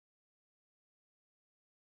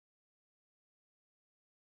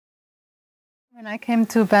When I came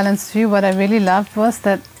to Balanced View, what I really loved was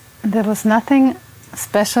that there was nothing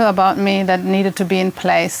special about me that needed to be in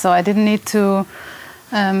place. So I didn't need to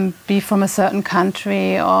be from a certain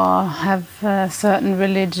country or have a certain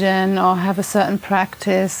religion or have a certain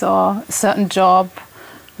practice or a certain job,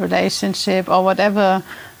 relationship or whatever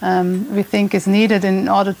we think is needed in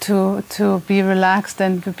order to be relaxed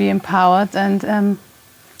and to be empowered. And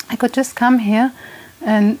I could just come here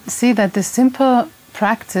and see that this simple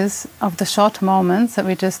practice of the short moments that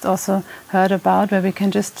we just also heard about, where we can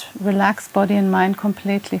just relax body and mind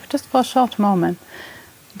completely, just for a short moment.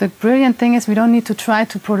 The brilliant thing is we don't need to try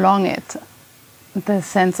to prolong it, the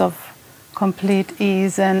sense of complete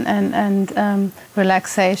ease and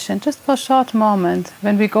relaxation, just for a short moment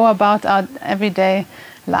when we go about our everyday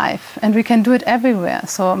life. And we can do it everywhere.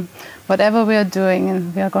 So whatever we are doing,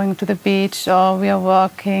 and we are going to the beach, or we are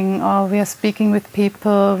working, or we are speaking with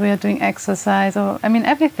people, we are doing exercise, or I mean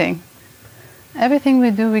everything. Everything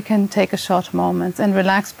we do, we can take a short moment and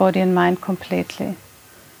relax body and mind completely.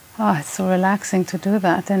 Oh, it's so relaxing to do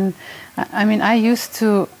that. And I mean, I used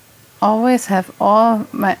to always have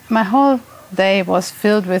my whole day was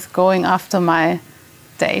filled with going after my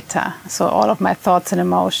data, so all of my thoughts and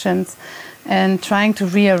emotions, and trying to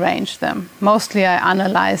rearrange them. Mostly I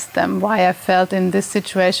analyzed them, why I felt in this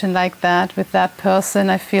situation like that, with that person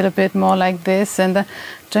I feel a bit more like this, and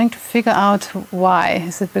trying to figure out why.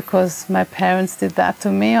 Is it because my parents did that to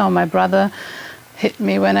me, or my brother hit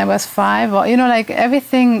me when I was 5, or, you know, like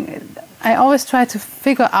everything. I always try to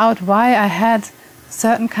figure out why I had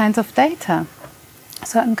certain kinds of data,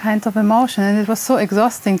 certain kinds of emotion, and it was so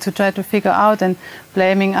exhausting to try to figure out, and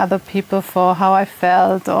blaming other people for how I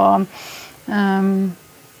felt, or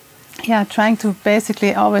trying to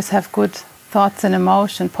basically always have good thoughts and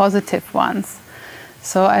emotion, positive ones.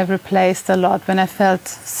 So I replaced a lot. When I felt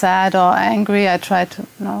sad or angry, I tried to,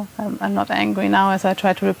 no, I'm not angry now, so I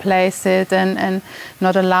try to replace it and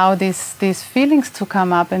not allow these feelings to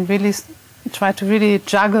come up, and really try to really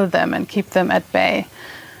juggle them and keep them at bay.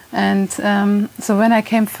 And so when I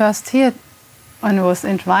came first here, when I was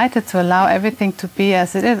invited to allow everything to be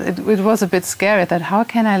as it is, it was a bit scary that how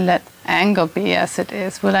can I let anger be as it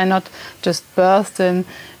is? Will I not just burst and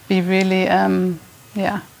be really,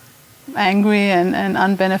 angry and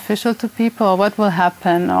unbeneficial to people? Or what will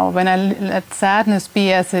happen? Or when I let sadness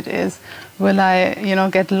be as it is, will I,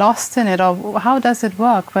 get lost in it? Or how does it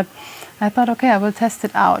work? But I thought, okay, I will test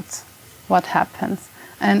it out, what happens.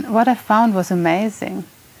 And what I found was amazing.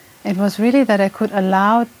 It was really that I could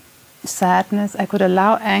allow sadness, I could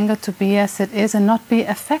allow anger to be as it is and not be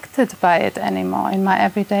affected by it anymore in my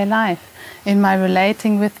everyday life. In my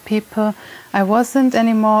relating with people, I wasn't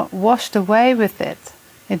anymore washed away with it.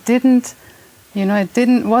 It didn't,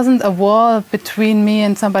 wasn't a wall between me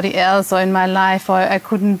and somebody else or in my life, or I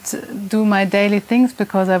couldn't do my daily things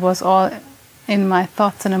because I was all in my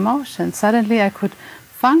thoughts and emotions. Suddenly I could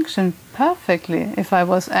function perfectly if I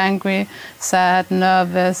was angry, sad,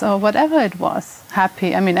 nervous, or whatever it was,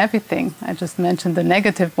 happy. I mean, everything. I just mentioned the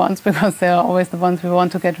negative ones because they are always the ones we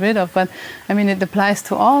want to get rid of. But I mean, it applies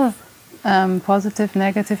to all positive,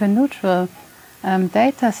 negative, and neutral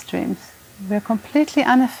data streams. We're completely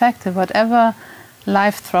unaffected, whatever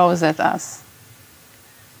life throws at us.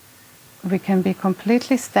 We can be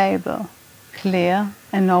completely stable, clear,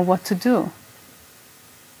 and know what to do.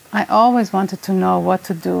 I always wanted to know what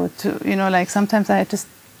to do, like sometimes I just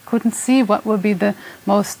couldn't see what would be the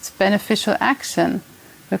most beneficial action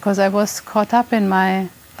because I was caught up in my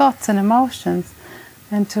thoughts and emotions.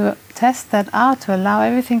 And to test that out, to allow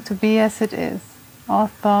everything to be as it is, all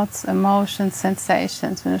thoughts, emotions,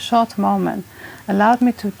 sensations, in a short moment, allowed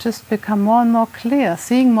me to just become more and more clear,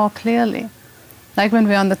 seeing more clearly. Like when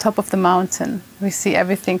we're on the top of the mountain, we see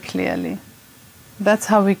everything clearly. That's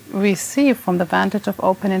how we see from the vantage of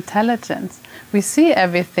open intelligence. We see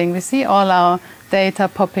everything. We see all our data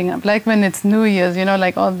popping up. Like when it's New Year's,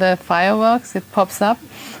 like all the fireworks, it pops up.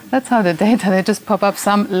 That's how the data, they just pop up,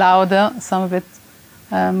 some louder, some a bit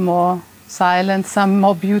more silent, some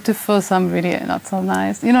more beautiful, some really not so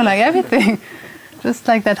nice. Like everything. Just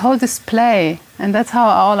like that whole display. And that's how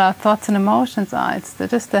all our thoughts and emotions are. It's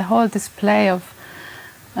just the whole display of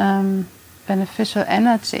beneficial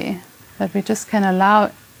energy that we just can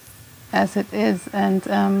allow as it is, and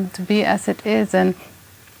to be as it is, and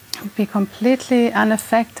be completely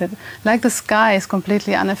unaffected. Like the sky is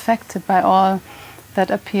completely unaffected by all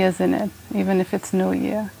that appears in it, even if it's New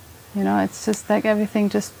Year. It's just like everything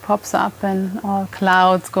just pops up and all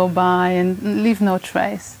clouds go by and leave no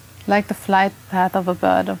trace. Like the flight path of a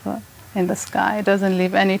bird in the sky, it doesn't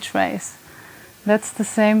leave any trace. That's the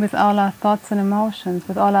same with all our thoughts and emotions,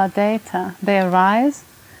 with all our data. They arise,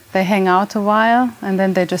 they hang out a while, and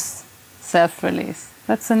then they just self-release.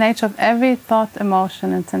 That's the nature of every thought,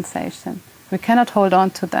 emotion, and sensation. We cannot hold on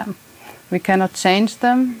to them. We cannot change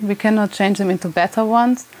them. We cannot change them into better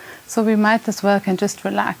ones. So we might as well can just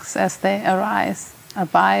relax as they arise,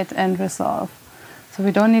 abide, and resolve. So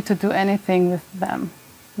we don't need to do anything with them.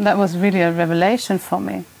 That was really a revelation for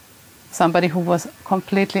me. Somebody who was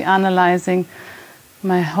completely analyzing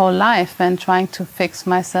my whole life and trying to fix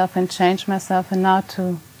myself and change myself, and now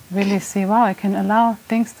to really see, wow, I can allow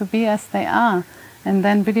things to be as they are, and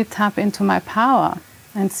then really tap into my power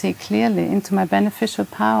and see clearly into my beneficial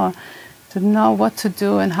power to know what to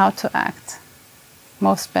do and how to act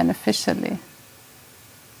most beneficially.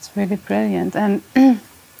 It's really brilliant. And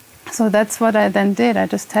so that's what I then did. I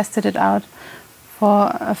just tested it out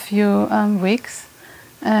for a few weeks,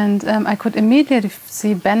 and I could immediately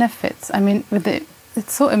see benefits. I mean,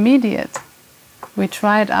 it's so immediate. We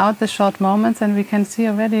tried out the short moments, and we can see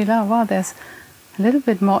already, oh, wow, there's a little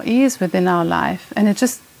bit more ease within our life. And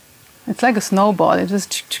it's like a snowball. It just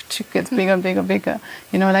gets bigger and bigger and bigger.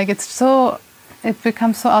 You know, like it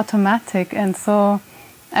becomes so automatic and so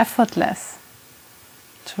effortless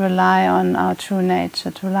to rely on our true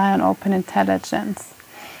nature, to rely on open intelligence.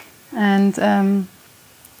 And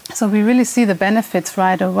so we really see the benefits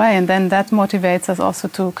right away, and then that motivates us also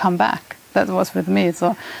to come back. That was with me.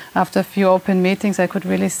 So after a few open meetings, I could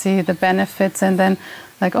really see the benefits, and then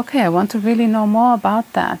like, okay, I want to really know more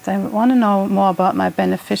about that. I want to know more about my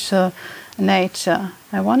beneficial nature.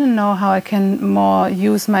 I want to know how I can more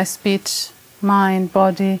use my speech, mind,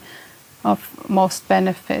 body of most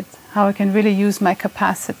benefit. How I can really use my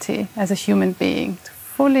capacity as a human being to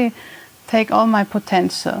fully take all my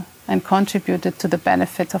potential and contribute it to the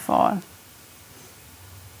benefit of all.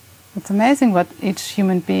 It's amazing what each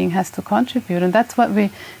human being has to contribute, and that's what we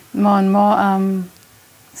more and more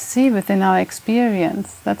see within our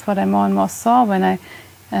experience. That's what I more and more saw when I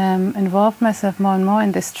involved myself more and more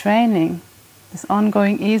in this training, this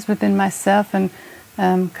ongoing ease within myself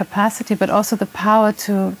and capacity, but also the power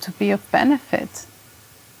to be of benefit.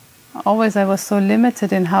 Always I was so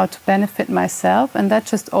limited in how to benefit myself, and that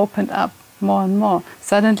just opened up more and more.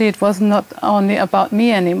 Suddenly it was not only about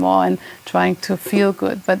me anymore and trying to feel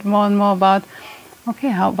good, but more and more about,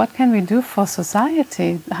 okay, what can we do for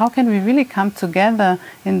society? How can we really come together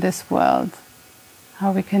in this world?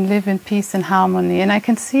 How we can live in peace and harmony. And I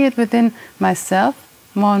can see it within myself,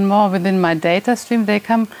 more and more within my data stream. They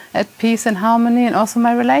come at peace and harmony, and also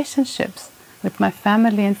my relationships with my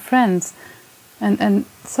family and friends. And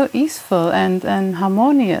so easeful and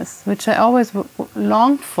harmonious, which I always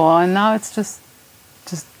longed for, and now it's just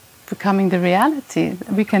becoming the reality.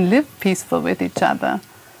 We can live peaceful with each other.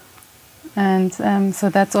 And so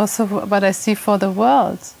that's also what I see for the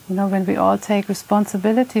world. You know, when we all take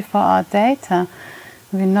responsibility for our data,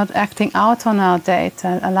 we're not acting out on our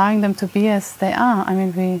data, allowing them to be as they are. I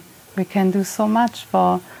mean, we can do so much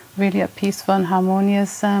for really a peaceful and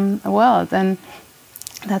harmonious world. And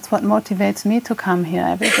that's what motivates me to come here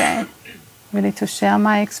every day, really to share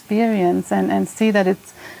my experience and see that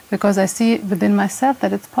it's, because I see within myself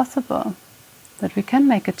that it's possible, that we can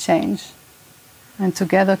make a change. And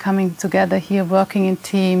together, coming together here, working in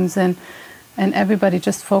teams, and everybody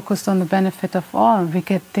just focused on the benefit of all, we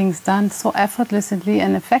get things done so effortlessly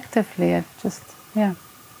and effectively. It's just, yeah,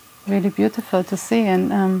 really beautiful to see.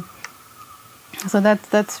 And so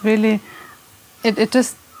that's really, it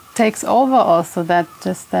just takes over also that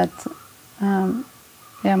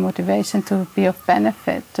motivation to be of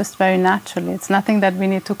benefit, just very naturally. It's nothing that we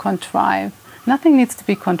need to contrive. Nothing needs to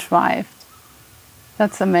be contrived.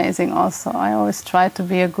 That's amazing also. I always try to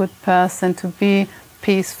be a good person, to be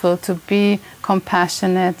peaceful, to be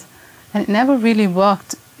compassionate. And it never really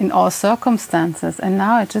worked in all circumstances. And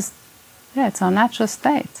now it just, it's our natural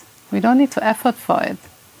state. We don't need to effort for it.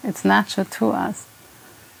 It's natural to us.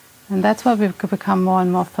 And that's what we've become more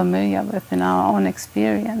and more familiar with in our own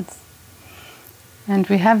experience. And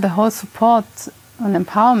we have the whole support and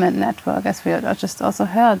empowerment network, as we just also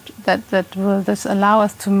heard, that will just allow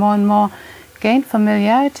us to more and more gain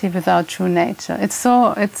familiarity with our true nature. It's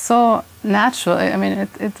so natural. I mean,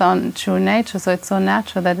 it's our true nature, so it's so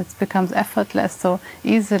natural that it becomes effortless so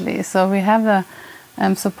easily. So we have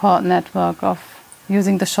a support network of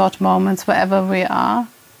using the short moments wherever we are.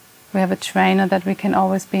 We have a trainer that we can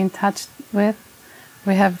always be in touch with.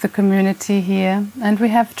 We have the community here, and we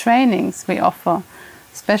have trainings we offer.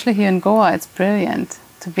 Especially here in Goa, it's brilliant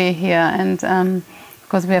to be here, and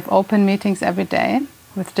because we have open meetings every day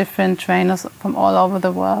with different trainers from all over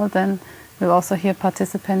the world, and we'll also hear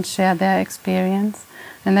participants share their experience.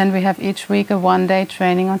 And then we have each week a one-day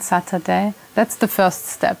training on Saturday. That's the first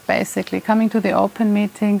step, basically. Coming to the open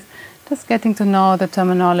meetings, just getting to know the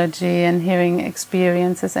terminology and hearing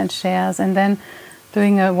experiences and shares, and then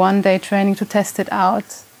doing a one-day training to test it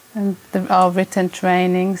out, and our written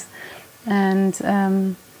trainings. And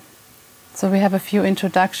so we have a few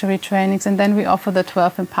introductory trainings, and then we offer the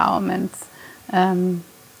 12 empowerments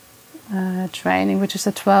training, which is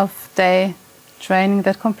a 12-day training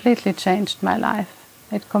that completely changed my life.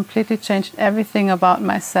 It completely changed everything about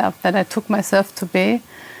myself that I took myself to be,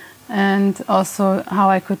 and also how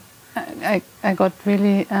I got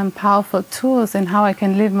really powerful tools in how I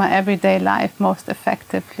can live my everyday life most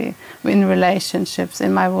effectively in relationships,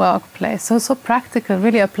 in my workplace. So practical,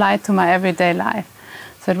 really applied to my everyday life.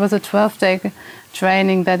 So it was a 12-day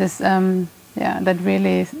training that is, that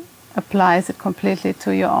really applies it completely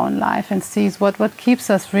to your own life and sees what keeps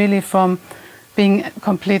us really from being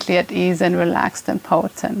completely at ease and relaxed and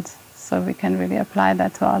potent. So we can really apply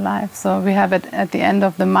that to our life. So we have it at the end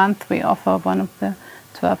of the month. We offer one of the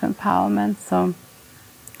 12 empowerments.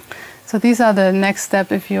 So these are the next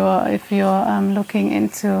step if you're looking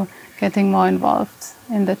into getting more involved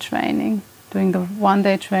in the training, doing the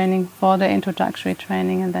one-day training, 4-day introductory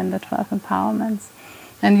training, and then the 12 empowerments.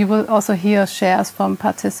 And you will also hear shares from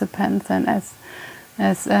participants, and as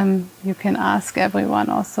you can ask everyone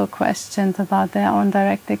also questions about their own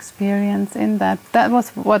direct experience in that. That was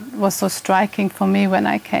what was so striking for me when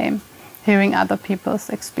I came, hearing other people's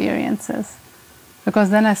experiences. Because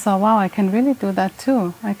then I saw, wow, I can really do that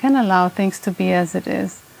too. I can allow things to be as it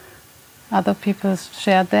is. Other people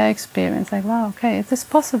shared their experience, like, wow, okay, it is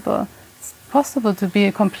possible. It's possible to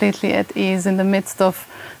be completely at ease in the midst of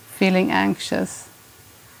feeling anxious,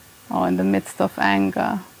 or in the midst of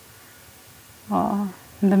anger, or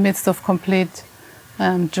in the midst of complete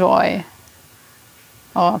joy,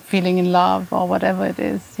 or feeling in love, or whatever it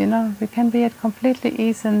is. You know, we can be at completely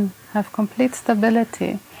ease and have complete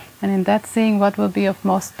stability. And in that, seeing what will be of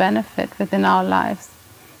most benefit within our lives,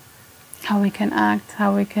 how we can act,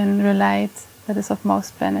 how we can relate, that is of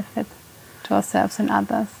most benefit to ourselves and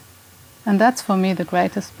others. And that's for me the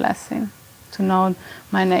greatest blessing, to know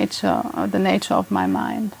my nature, or the nature of my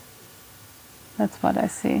mind. That's what I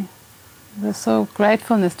see. There's so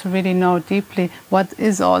gratefulness to really know deeply what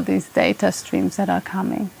is all these data streams that are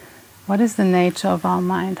coming. What is the nature of our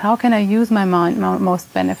mind? How can I use my mind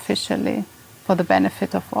most beneficially for the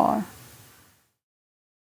benefit of all?